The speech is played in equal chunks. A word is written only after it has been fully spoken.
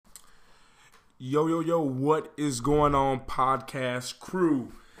Yo, what is going on, podcast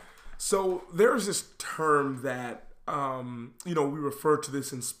crew? So there's this term that, we refer to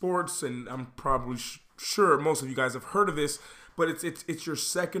this in sports, and I'm probably sure most of you guys have heard of this, but it's your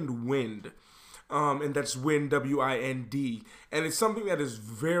second wind. And that's wind, W-I-N-D. And it's something that is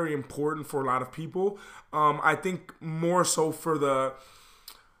very important for a lot of people. I think more so for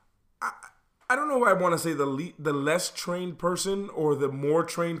I don't know if I want to say the less trained person or the more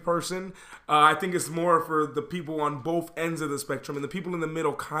trained person. I think it's more for the people on both ends of the spectrum, and the people in the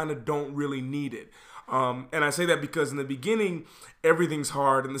middle kind of don't really need it. And I say that because in the beginning, everything's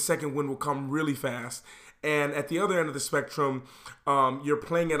hard, and the second wind will come really fast. And at the other end of the spectrum, you're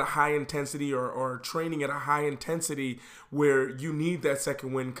playing at a high intensity or training at a high intensity where you need that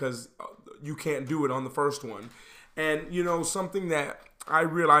second wind because you can't do it on the first one. And, something that I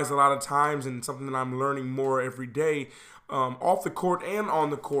realize a lot of times, and something that I'm learning more every day, off the court and on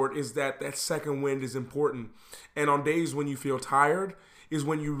the court, is that second wind is important. And on days when you feel tired is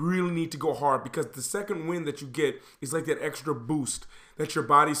when you really need to go hard, because the second wind that you get is like that extra boost that your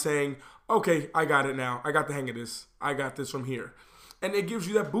body's saying, okay, I got it now. I got the hang of this. I got this from here. And it gives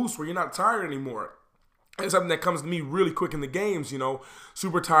you that boost where you're not tired anymore. It's something that comes to me really quick in the games,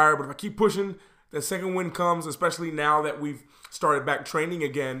 super tired. But if I keep pushing, that second wind comes, especially now that we've started back training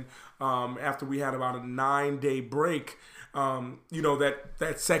again after we had about a 9-day break.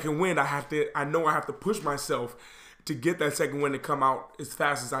 That second wind, I know I have to push myself to get that second wind to come out as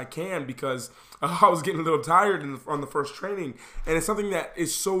fast as I can, because I was getting a little tired on the first training. And it's something that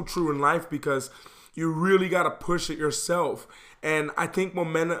is so true in life, because you really got to push it yourself. And I think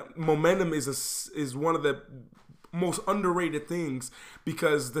momentum is one of the most underrated things,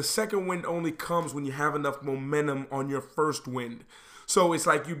 because the second wind only comes when you have enough momentum on your first wind. So it's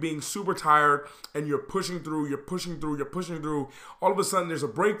like you being super tired and you're pushing through. All of a sudden there's a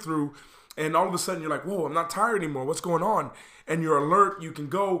breakthrough, and all of a sudden you're like, whoa, I'm not tired anymore. What's going on? And you're alert. You can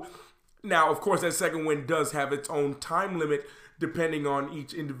go. Now, of course, that second wind does have its own time limit depending on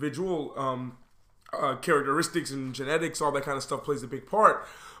each individual characteristics and genetics. All that kind of stuff plays a big part.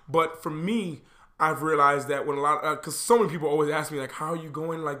 But for me, I've realized that when because so many people always ask me, like, how are you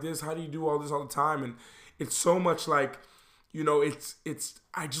going like this? How do you do all this all the time? And it's so much like,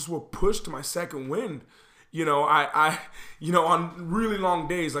 I just will push to my second wind. On really long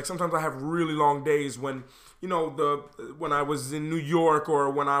days, like sometimes I have really long days when, when I was in New York,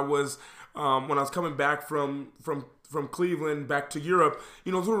 or when I was coming back from Cleveland back to Europe,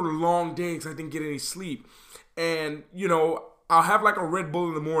 those were long days. I didn't get any sleep. And, I'll have like a Red Bull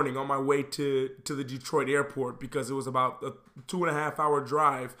in the morning on my way to the Detroit airport, because it was about a 2.5-hour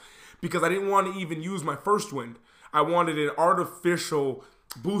drive, because I didn't want to even use my first wind. I wanted an artificial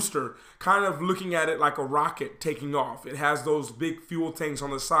booster, kind of looking at it like a rocket taking off. It has those big fuel tanks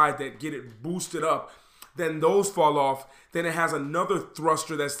on the side that get it boosted up. Then those fall off. Then it has another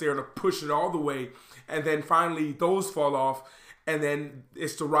thruster that's there to push it all the way. And then finally those fall off. And then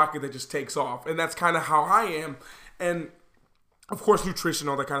it's the rocket that just takes off. And that's kind of how I am. And of course, nutrition,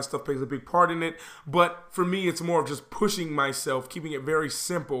 all that kind of stuff plays a big part in it. But for me, it's more of just pushing myself, keeping it very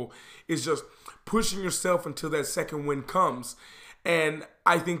simple. It's just pushing yourself until that second wind comes. And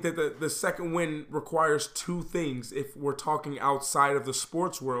I think that the second wind requires two things. If we're talking outside of the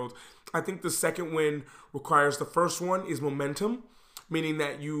sports world, I think the second wind requires, the first one is momentum, meaning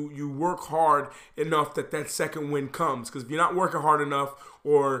that you work hard enough that second wind comes. Because if you're not working hard enough,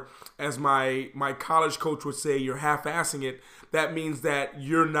 or as my college coach would say, you're half-assing it, that means that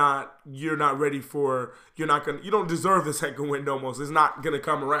you're not ready for, you don't deserve the second wind almost. It's not going to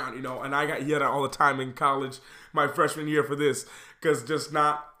come around, And I got yelled at all the time in college my freshman year for this, because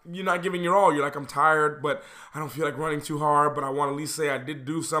you're not giving your all. You're like, I'm tired, but I don't feel like running too hard, but I want to at least say I did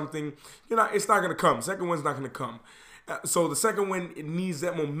do something. It's not going to come. Second wind's not going to come. So the second wind, it needs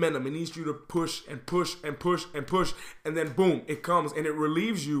that momentum. It needs you to push and push and push and push, and then boom, it comes and it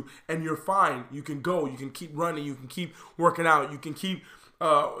relieves you, and you're fine. You can go. You can keep running. You can keep working out. You can keep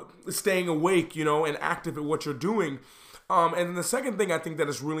staying awake, and active at what you're doing. And then the second thing I think that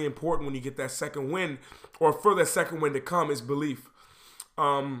is really important when you get that second wind, or for that second wind to come, is belief.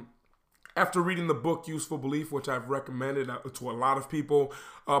 After reading the book Useful Belief, which I've recommended to a lot of people,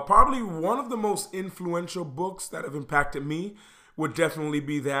 probably one of the most influential books that have impacted me would definitely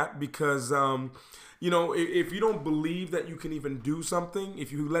be that, because if you don't believe that you can even do something,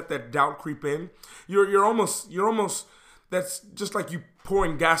 if you let that doubt creep in, you're almost that's just like you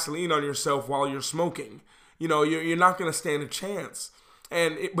pouring gasoline on yourself while you're smoking. You're not going to stand a chance.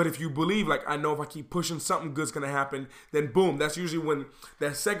 But if you believe, like, I know if I keep pushing, something good's going to happen, then boom, that's usually when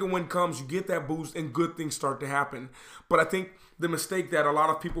that second win comes, you get that boost and good things start to happen. But I think the mistake that a lot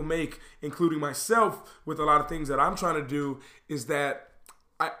of people make, including myself, with a lot of things that I'm trying to do, is that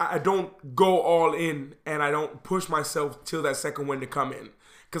I don't go all in and I don't push myself till that second win to come in.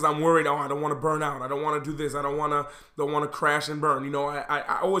 Because I'm worried, I don't want to burn out. I don't want to do this. I don't want to crash and burn. You know,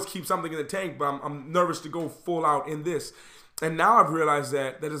 I always keep something in the tank, but I'm nervous to go full out in this. And now I've realized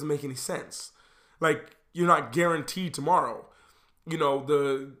that doesn't make any sense. Like, you're not guaranteed tomorrow. You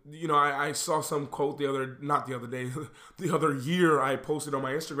know, I saw some quote the other year I posted on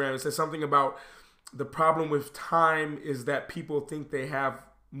my Instagram. It said something about the problem with time is that people think they have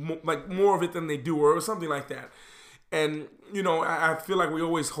more of it than they do, or something like that. And, you know, I feel like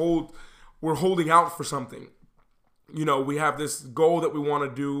we're holding out for something. You know, we have this goal that we want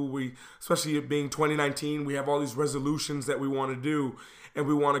to do. Especially it being 2019, we have all these resolutions that we want to do, and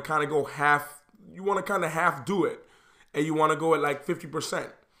we want to kind of go half. You want to kind of half do it, and you want to go at like 50%.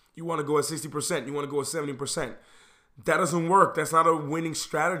 You want to go at 60%. You want to go at 70%. That doesn't work. That's not a winning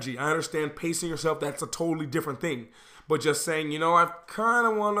strategy. I understand pacing yourself. That's a totally different thing. But just saying, you know, I kind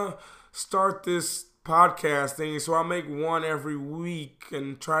of want to start this podcast thing, so I'll make one every week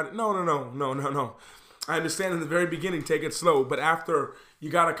and try to. No. I understand in the very beginning, take it slow, but after, you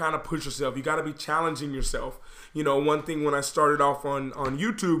got to kind of push yourself. You got to be challenging yourself. You know, one thing when I started off on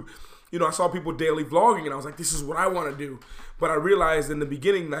YouTube, you know, I saw people daily vlogging, and I was like, this is what I want to do. But I realized in the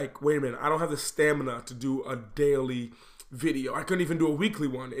beginning, like, wait a minute, I don't have the stamina to do a daily video. I couldn't even do a weekly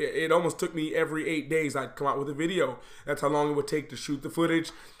one. It almost took me every 8 days I'd come out with a video. That's how long it would take to shoot the footage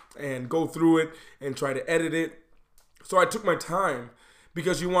and go through it and try to edit it. So I took my time,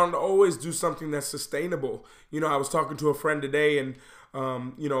 because you want to always do something that's sustainable. You know, I was talking to a friend today, and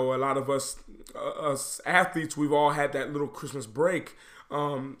you know, a lot of us athletes, we've all had that little Christmas break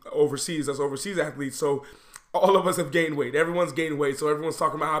overseas, as overseas athletes. So all of us have gained weight. Everyone's gained weight. So everyone's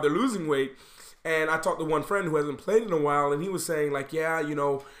talking about how they're losing weight. And I talked to one friend who hasn't played in a while, and he was saying, like, yeah, you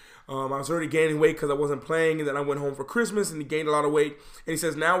know, I was already gaining weight because I wasn't playing, and then I went home for Christmas, and he gained a lot of weight. And he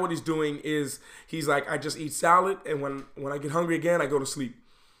says now what he's doing is, he's like, I just eat salad, and when I get hungry again, I go to sleep.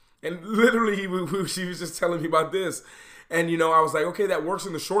 And literally, she was just telling me about this. And, you know, I was like, okay, that works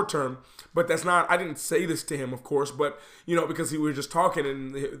in the short term, but that's not, I didn't say this to him, of course, but, you know, because we were just talking,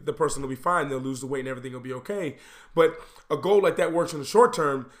 and the person will be fine, they'll lose the weight and everything will be okay. But a goal like that works in the short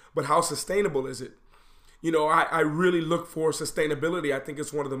term, but how sustainable is it? You know, I really look for sustainability. I think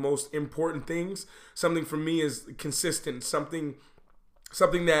it's one of the most important things. Something for me is consistent. Someone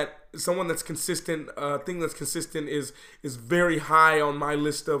that's consistent, thing that's consistent is very high on my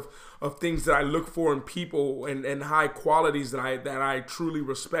list of things that I look for in people, and high qualities that I truly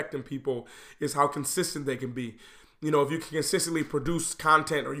respect in people, is how consistent they can be. You know, if you can consistently produce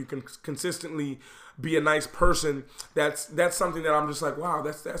content, or you can consistently be a nice person, that's something that I'm just like, wow,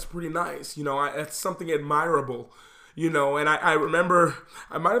 that's pretty nice. You know, that's something admirable. You know, and I remember,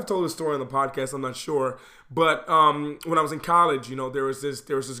 I might have told this story on the podcast, I'm not sure, but when I was in college, you know, there was this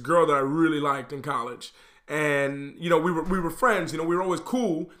girl that I really liked in college, and you know, we were friends. You know, we were always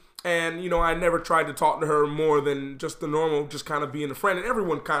cool, and you know, I never tried to talk to her more than just the normal, just kind of being a friend, and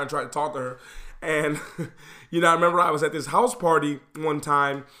everyone kind of tried to talk to her. And you know, I remember I was at this house party one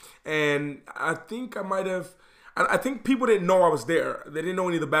time, and I think people didn't know I was there. They didn't know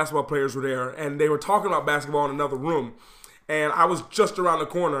any of the basketball players were there, and they were talking about basketball in another room. And I was just around the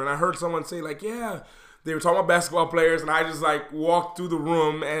corner, and I heard someone say, like, yeah, they were talking about basketball players, and I just like walked through the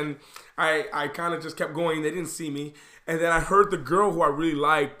room, and I kind of just kept going. They didn't see me. And then I heard the girl who I really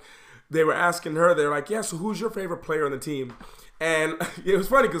liked, they were asking her, they're like, yeah, so who's your favorite player on the team? And it was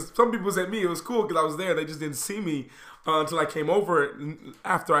funny because some people said me. It was cool because I was there. They just didn't see me until I came over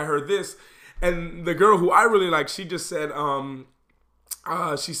after I heard this. And the girl who I really like, she just said,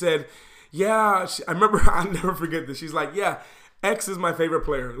 she said, yeah, I remember, I'll never forget this. She's like, yeah, X is my favorite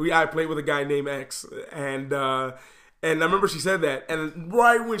player. I played with a guy named X. And I remember she said that. And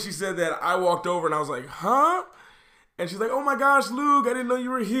right when she said that, I walked over and I was like, huh? And she's like, oh my gosh, Luke, I didn't know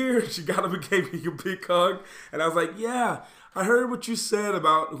you were here. She got up and gave me a big hug. And I was like, yeah, I heard what you said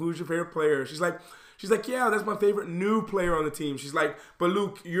about who's your favorite player. She's like, yeah, that's my favorite new player on the team. She's like, but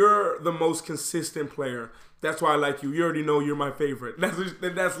Luke, you're the most consistent player. That's why I like you. You already know you're my favorite.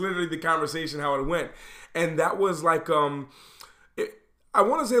 That's literally the conversation, how it went. And that was like, I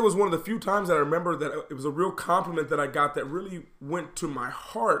want to say it was one of the few times that I remember that it was a real compliment that I got that really went to my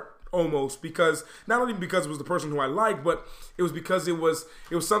heart almost, because not only because it was the person who I liked, but it was because it was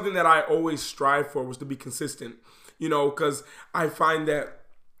something that I always strive for, was to be consistent. You know, because I find that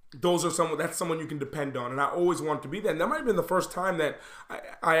that's someone you can depend on, and I always want to be that. And that might have been the first time that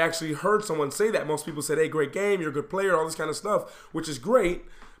I actually heard someone say that. Most people said, "Hey, great game, you're a good player," all this kind of stuff, which is great.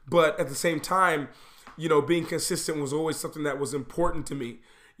 But at the same time, being consistent was always something that was important to me.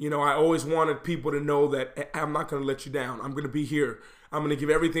 I always wanted people to know that I'm not going to let you down. I'm going to be here. I'm going to give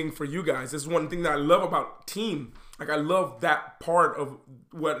everything for you guys. This is one thing that I love about team. Like, I love that part of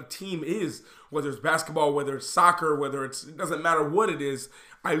what a team is, whether it's basketball, whether it's soccer, it doesn't matter what it is.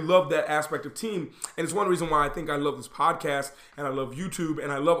 I love that aspect of team. And it's one reason why I think I love this podcast and I love YouTube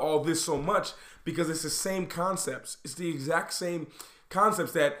and I love all this so much, because it's the same concepts. It's the exact same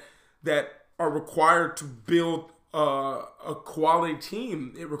concepts that are required to build a quality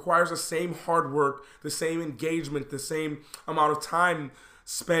team. It requires the same hard work, the same engagement, the same amount of time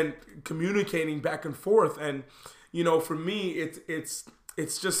spent communicating back and forth. And for me,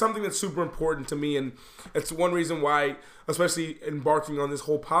 it's just something that's super important to me, and it's one reason why, especially embarking on this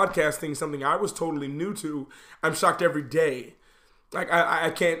whole podcast thing, something I was totally new to. I'm shocked every day. Like,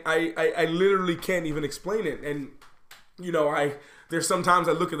 I literally can't even explain it. And there's sometimes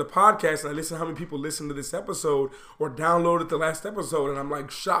I look at the podcast and I listen to how many people listen to this episode or downloaded the last episode, and I'm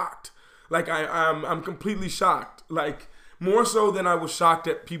like shocked. Like, I'm completely shocked. Like, more so than I was shocked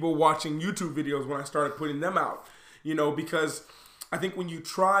at people watching YouTube videos when I started putting them out. Because I think when you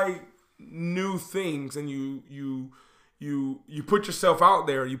try new things and you put yourself out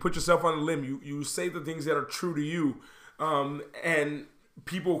there, you put yourself on a limb, you say the things that are true to you, and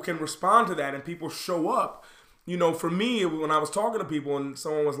people can respond to that and people show up. For me, when I was talking to people and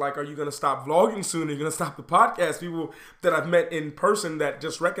someone was like, "Are you going to stop vlogging soon? Are you going to stop the podcast?" People that I've met in person that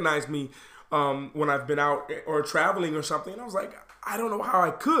just recognized me when I've been out or traveling or something. And I was like, I don't know how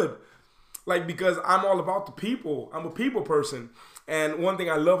I could. Like, because I'm all about the people. I'm a people person. And one thing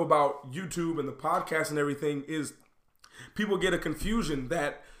I love about YouTube and the podcast and everything is people get a confusion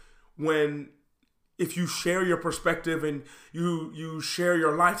that if you share your perspective and you share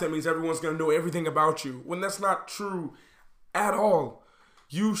your life, that means everyone's going to know everything about you. When that's not true at all.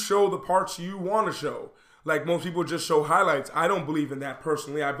 You show the parts you want to show. Like, most people just show highlights. I don't believe in that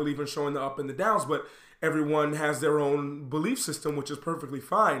personally. I believe in showing the up and the downs, but everyone has their own belief system, which is perfectly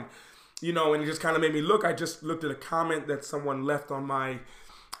fine. And it just kind of made me look. I just looked at a comment that someone left on my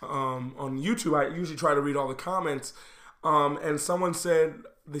on YouTube. I usually try to read all the comments. And someone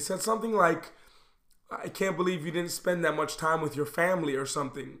they said something like, "I can't believe you didn't spend that much time with your family," or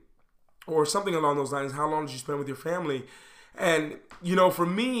something along those lines. How long did you spend with your family? And, for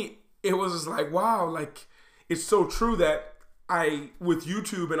me, it was just like, wow, like, it's so true that with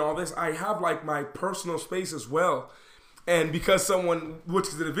YouTube and all this, I have like my personal space as well. And because someone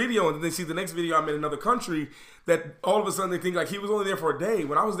watches the video and then they see the next video I'm in another country, that all of a sudden they think like he was only there for a day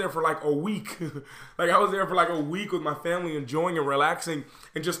when I was there for like a week. Like, I was there for like a week with my family, enjoying and relaxing.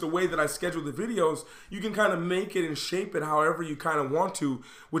 And just the way that I schedule the videos, you can kind of make it and shape it however you kind of want to,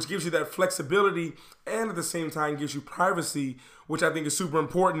 which gives you that flexibility and at the same time gives you privacy, which I think is super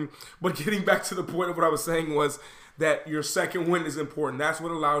important. But getting back to the point of what I was saying was that your second win is important. That's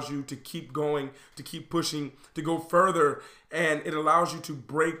what allows you to keep going, to keep pushing, to go further. And it allows you to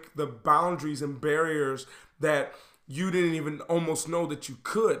break the boundaries and barriers that you didn't even almost know that you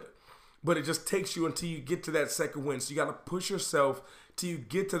could. But it just takes you until you get to that second win. So you got to push yourself till you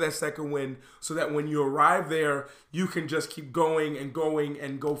get to that second win, so that when you arrive there, you can just keep going and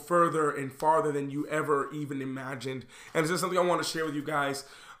go further and farther than you ever even imagined. And it's just something I want to share with you guys.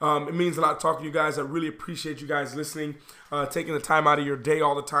 It means a lot talking to you guys. I really appreciate you guys listening, taking the time out of your day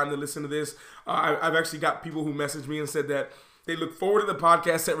all the time to listen to this. I've actually got people who messaged me and said that they look forward to the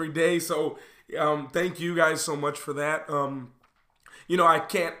podcast every day. So thank you guys so much for that. I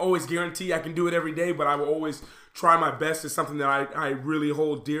can't always guarantee I can do it every day, but I will always try my best. It's something that I really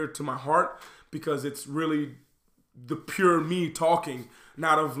hold dear to my heart, because it's really the pure me talking,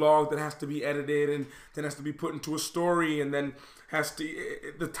 not a vlog that has to be edited and then has to be put into a story and then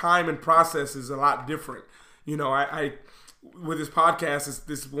the time and process is a lot different. I with this podcast,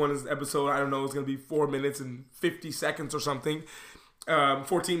 this one is episode, I don't know, it's going to be 4 minutes and 50 seconds or something,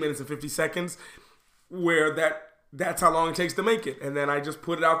 14 minutes and 50 seconds, where that's how long it takes to make it. And then I just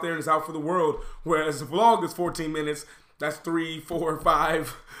put it out there and it's out for the world. Whereas a vlog is 14 minutes, that's 3, 4,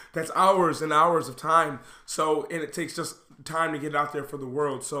 5, that's hours and hours of time. So, and it takes just time to get it out there for the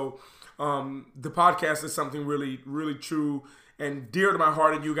world. So the podcast is something really, really true and dear to my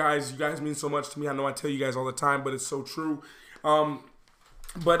heart. And you guys mean so much to me. I know I tell you guys all the time, but it's so true.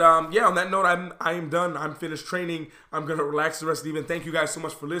 But on that note, I am done. I'm finished training. I'm going to relax the rest of the evening. Thank you guys so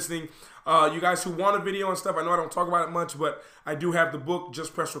much for listening. You guys who want a video and stuff, I know I don't talk about it much, but I do have the book,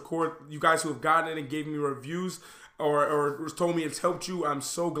 Just Press Record. You guys who have gotten it and gave me reviews, or told me it's helped you, I'm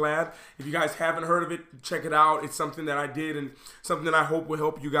so glad. If you guys haven't heard of it, check it out. It's something that I did and something that I hope will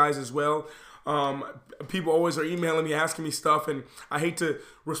help you guys as well. People always are emailing me, asking me stuff, and I hate to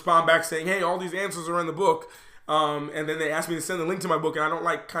respond back saying, hey, all these answers are in the book. And then they ask me to send the link to my book, and I don't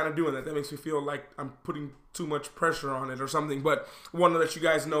like kind of doing that. That makes me feel like I'm putting too much pressure on it or something. But I want to let you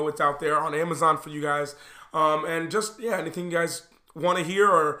guys know it's out there on Amazon for you guys. And just, yeah, anything you guys want to hear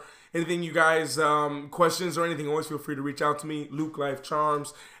or anything you guys, questions or anything, always feel free to reach out to me,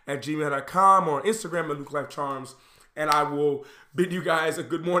 lukelifecharms@gmail.com or Instagram at lukelifecharms. And I will bid you guys a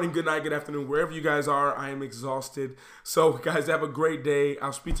good morning, good night, good afternoon, wherever you guys are. I am exhausted. So, guys, have a great day.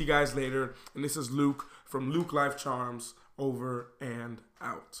 I'll speak to you guys later. And this is Luke from Luke Life Charms, over and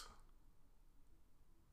out.